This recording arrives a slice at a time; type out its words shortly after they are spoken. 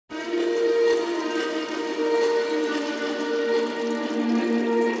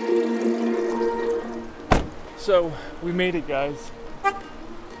So we made it, guys.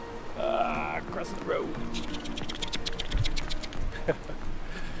 Crossing the road.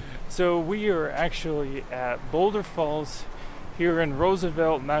 So we are actually at Boulder Falls here in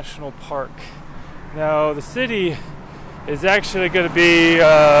Roosevelt National Park. Now the city is actually going to be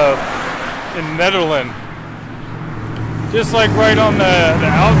in Netherlands, just like right on the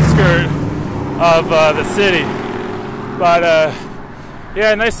outskirt of the city. But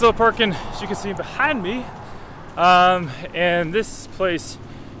yeah, nice little parking, as you can see behind me. And this place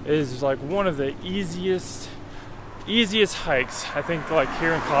is like one of the easiest hikes, I think, like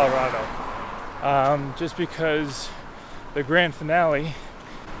here in Colorado. Just because the grand finale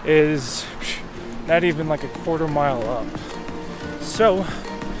is not even like a quarter mile up. So,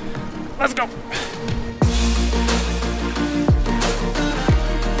 let's go!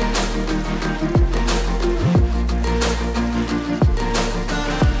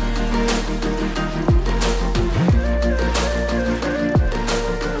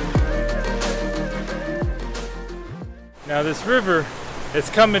 Now this river is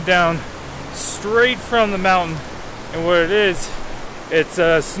coming down straight from the mountain, and what it is, it's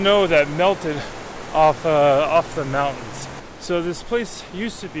snow that melted off the mountains. So this place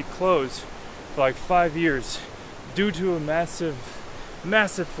used to be closed for like 5 years due to a massive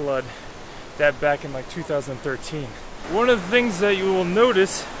flood that back in like 2013. One of the things that you will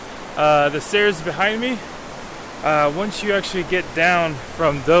notice, the stairs behind me, once you actually get down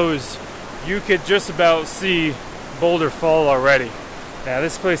from those, you could just about see Boulder Falls already. Now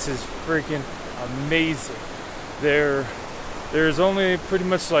this place is freaking amazing. There's only pretty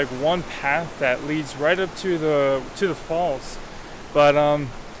much like one path that leads right up to the falls, but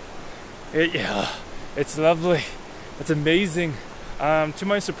it's lovely. It's amazing. To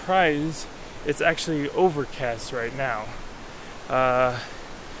my surprise, it's actually overcast right now.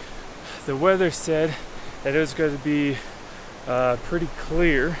 The weather said that it was going to be pretty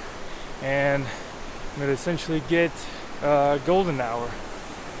clear, and I'm going to essentially get golden hour,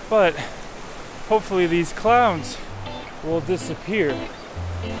 but hopefully these clouds will disappear.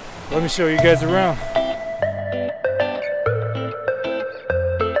 Let me show you guys around.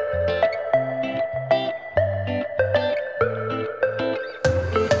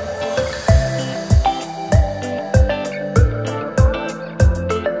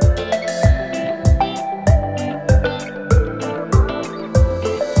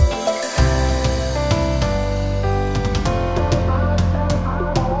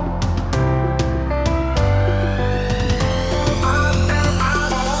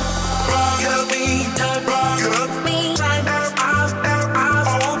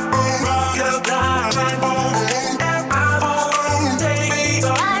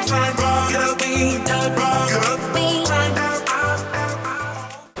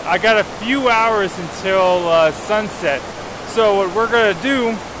 I got a few hours until sunset, so what we're gonna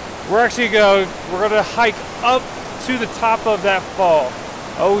do, we're gonna hike up to the top of that fall.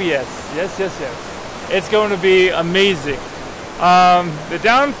 Oh yes, it's going to be amazing. The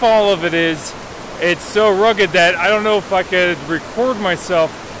downfall of it is it's so rugged that I don't know if I could record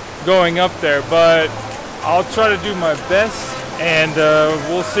myself going up there, but I'll try to do my best, and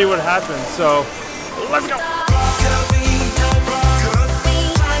we'll see what happens. So let's go.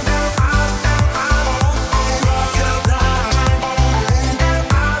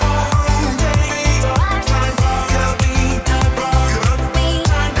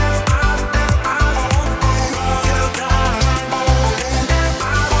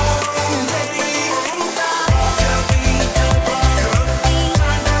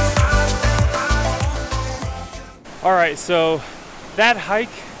 Alright, so that hike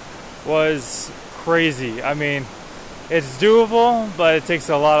was crazy. I mean, it's doable, but it takes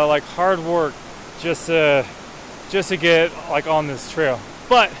a lot of like hard work just to get like on this trail.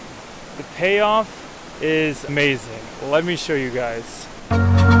 But the payoff is amazing. Let me show you guys.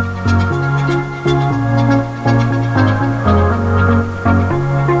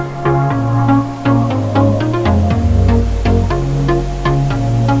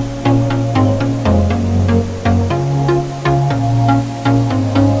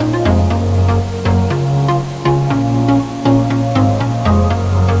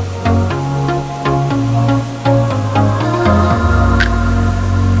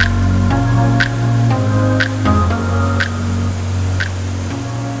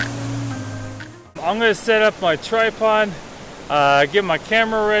 I'm going to set up my tripod, get my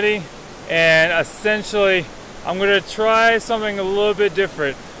camera ready, and essentially I'm going to try something a little bit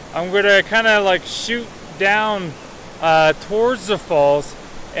different. I'm going to kind of like shoot down towards the falls,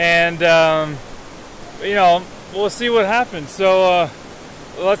 and you know, we'll see what happens. So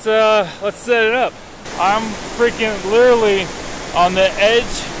let's set it up. I'm freaking literally on the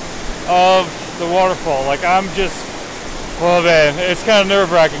edge of the waterfall. Like I'm just, well man, it's kind of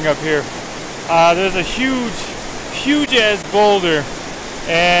nerve-wracking up here. There's a huge ass boulder,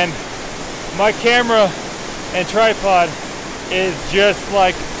 and my camera and tripod is just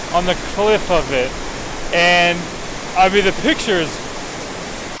like on the cliff of it. And I mean the picture's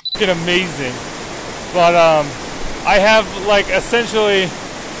fucking amazing. But I have like essentially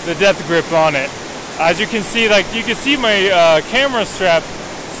the death grip on it. As you can see, like you can see my camera strap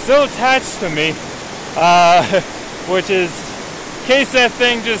still attached to me, which is in case that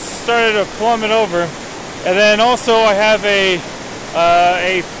thing just started to plummet over. And then also I have a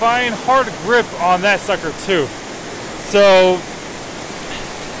fine hard grip on that sucker too. So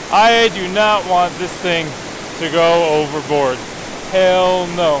I do not want this thing to go overboard. Hell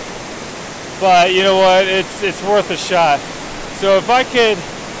no. But you know what? It's worth a shot. So if I could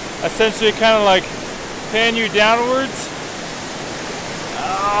essentially kind of like pan you downwards.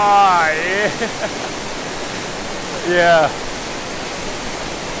 Ah, yeah. Yeah.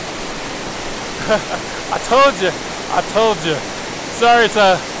 I told you. Sorry, it's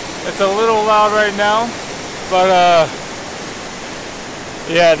a little loud right now, but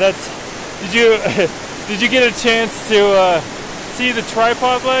yeah, that's. Did you get a chance to see the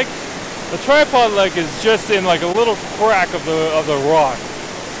tripod leg? The tripod leg is just in like a little crack of the rock,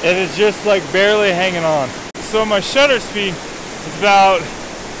 and it's just like barely hanging on. So my shutter speed is about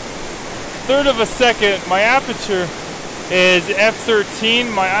 1/3 of a second. My aperture is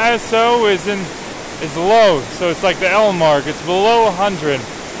f13. My ISO is low, so it's like the L mark. It's below 100.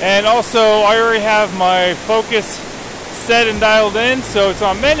 And also, I already have my focus set and dialed in, so it's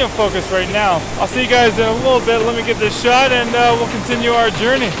on manual focus right now. I'll see you guys in a little bit. Let me get this shot, and we'll continue our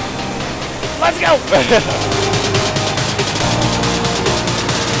journey. Let's go!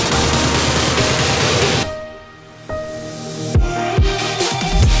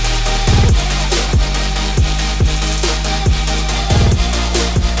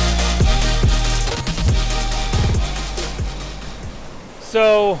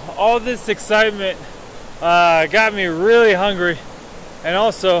 So all this excitement got me really hungry, and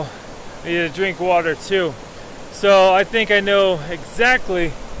also needed to drink water too. So I think I know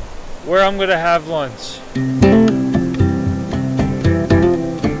exactly where I'm gonna have lunch.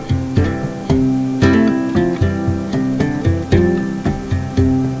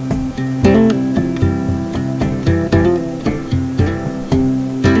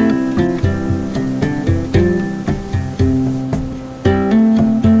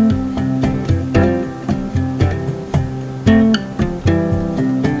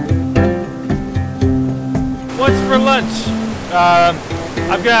 What's for lunch?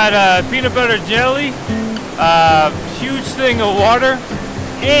 I've got peanut butter jelly, huge thing of water,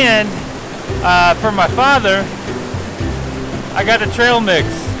 and for my father, I got the trail mix.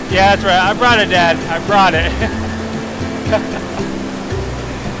 Yeah, that's right. I brought it, Dad. I brought it.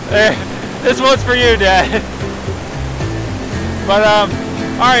 This one's for you, Dad. But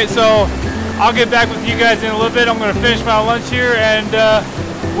alright, so I'll get back with you guys in a little bit. I'm going to finish my lunch here, and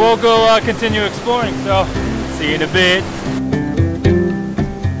we'll go continue exploring. So, see you in a bit.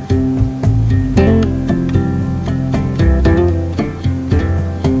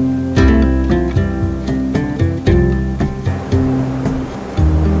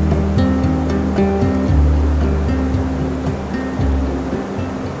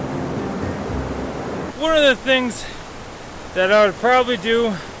 One of the things that I would probably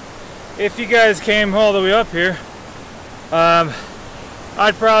do if you guys came all the way up here,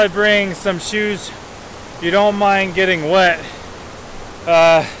 I'd probably bring some shoes you don't mind getting wet,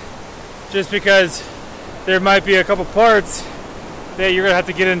 just because there might be a couple parts that you're gonna have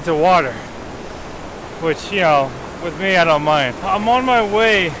to get into water, which, you know, with me, I don't mind. I'm on my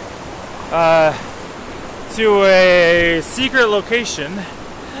way to a secret location.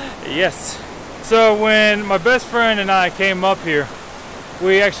 Yes. So when my best friend and I came up here,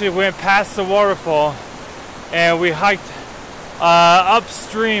 we actually went past the waterfall and we hiked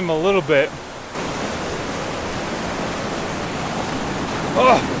upstream a little bit.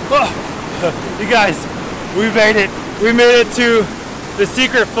 You guys, we made it. We made it to the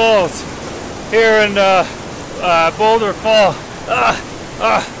secret falls here in Boulder Falls.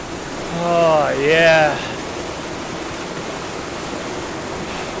 Oh yeah.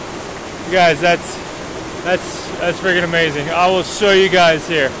 You guys, that's freaking amazing. I will show you guys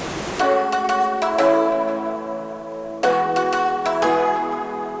here.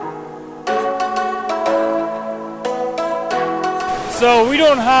 So we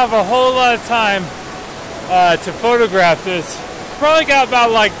don't have a whole lot of time to photograph this. Probably got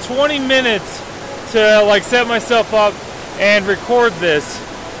about like 20 minutes to like set myself up and record this,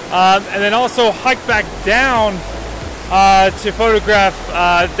 and then also hike back down to photograph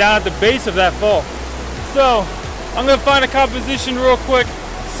down at the base of that fall. So I'm gonna find a composition real quick,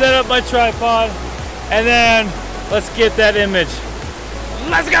 set up my tripod, and then let's get that image.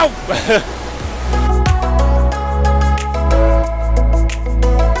 Let's go!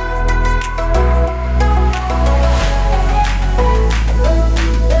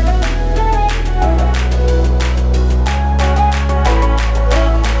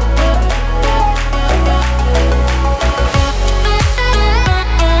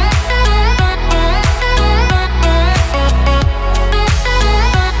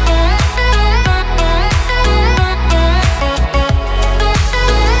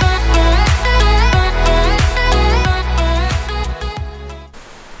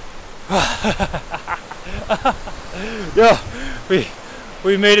 Yo,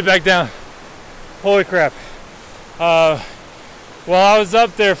 we made it back down. Holy crap. While I was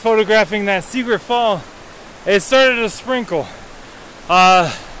up there photographing that secret fall, it started to sprinkle.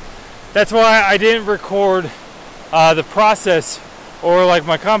 That's why I didn't record the process or like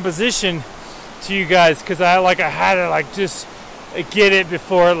my composition to you guys, because I had to like just get it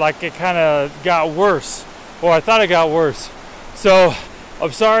before like it kind of got worse, or I thought it got worse. So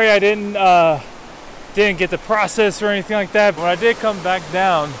I'm sorry I didn't get the process or anything like that. When I did come back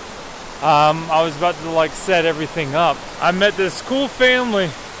down, I was about to like set everything up. I met this cool family,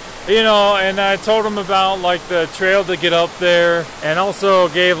 you know, and I told them about like the trail to get up there, and also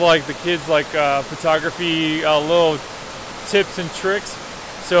gave like the kids like photography little tips and tricks.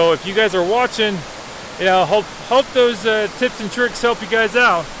 So if you guys are watching, you know, hope those tips and tricks help you guys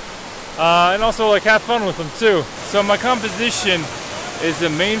out, and also like have fun with them too. So my composition is the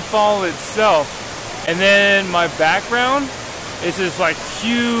main fall itself. And then my background is this like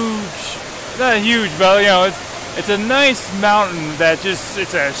huge, not huge, but you know, it's a nice mountain that it's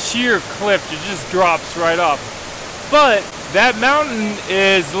a sheer cliff. It just drops right off. But that mountain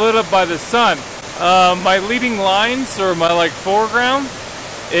is lit up by the sun. My leading lines, or my like foreground,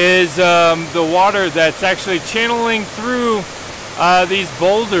 is the water that's actually channeling through these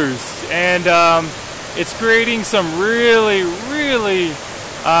boulders, and it's creating some really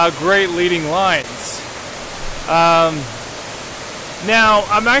great leading lines. Now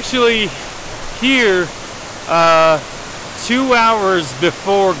I'm actually here 2 hours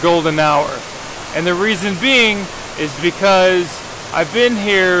before golden hour, and the reason being is because I've been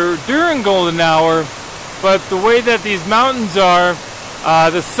here during golden hour, but the way that these mountains are,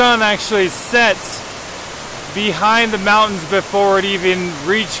 the sun actually sets behind the mountains before it even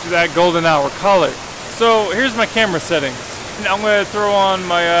reached that golden hour color. So here's my camera settings. I'm going to throw on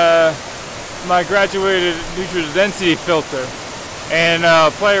my my graduated neutral density filter and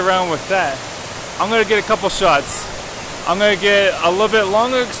play around with that. I'm going to get a couple shots. I'm going to get a little bit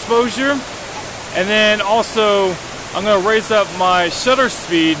longer exposure, and then also I'm going to raise up my shutter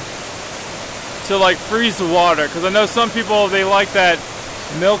speed to like freeze the water, because I know some people, they like that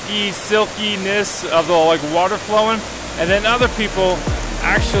milky silkiness of the like water flowing, and then other people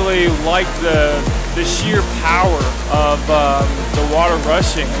actually like the sheer power of the water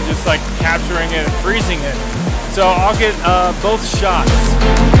rushing and just like capturing it and freezing it. So I'll get both shots.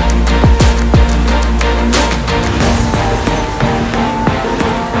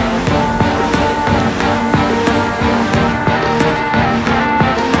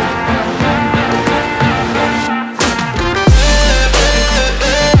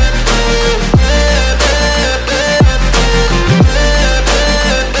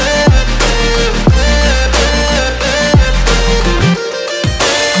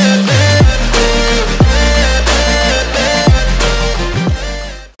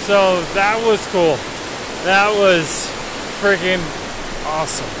 So that was cool. That was freaking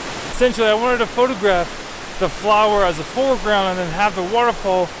awesome. Essentially, I wanted to photograph the flower as a foreground and then have the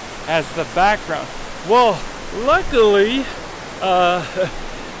waterfall as the background. Well, luckily,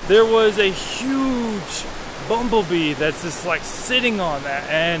 there was a huge bumblebee that's just like sitting on that,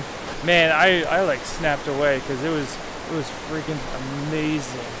 and man, I like snapped away because it was freaking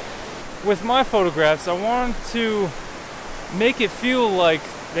amazing. With my photographs, I wanted to make it feel like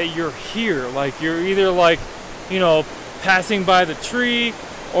that you're here, like you're either like, you know, passing by the tree,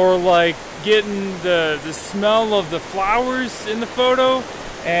 or like getting the smell of the flowers in the photo.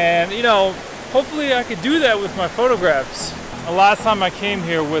 And you know, hopefully I could do that with my photographs. The last time I came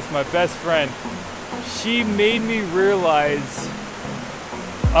here with my best friend, she made me realize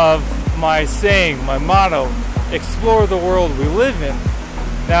of my saying, my motto, explore the world we live in.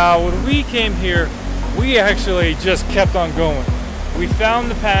 Now when we came here, we actually just kept on going. We found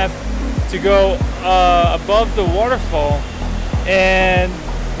the path to go above the waterfall, and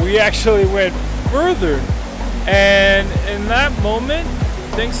we actually went further. And in that moment,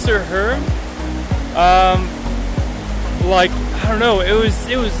 thanks to her, like, I don't know, it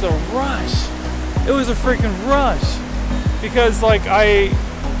was a rush. It was a freaking rush, because like I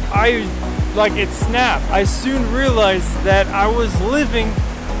like it snapped. I soon realized that I was living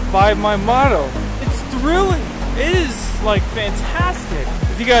by my motto. It's thrilling. It is like fantastic.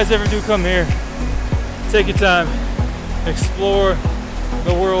 If you guys ever do come here, take your time, explore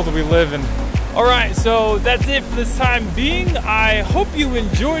the world we live in. Alright, so that's it for this time being. I hope you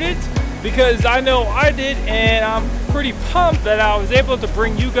enjoyed it, because I know I did, and I'm pretty pumped that I was able to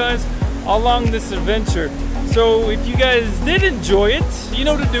bring you guys along this adventure. So if you guys did enjoy it, you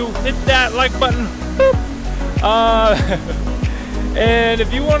know what to do. Hit that like button. And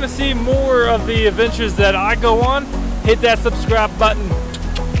if you want to see more of the adventures that I go on, hit that subscribe button.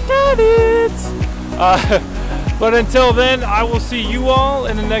 Got it. But until then, I will see you all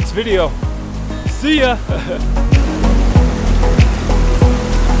in the next video. See ya.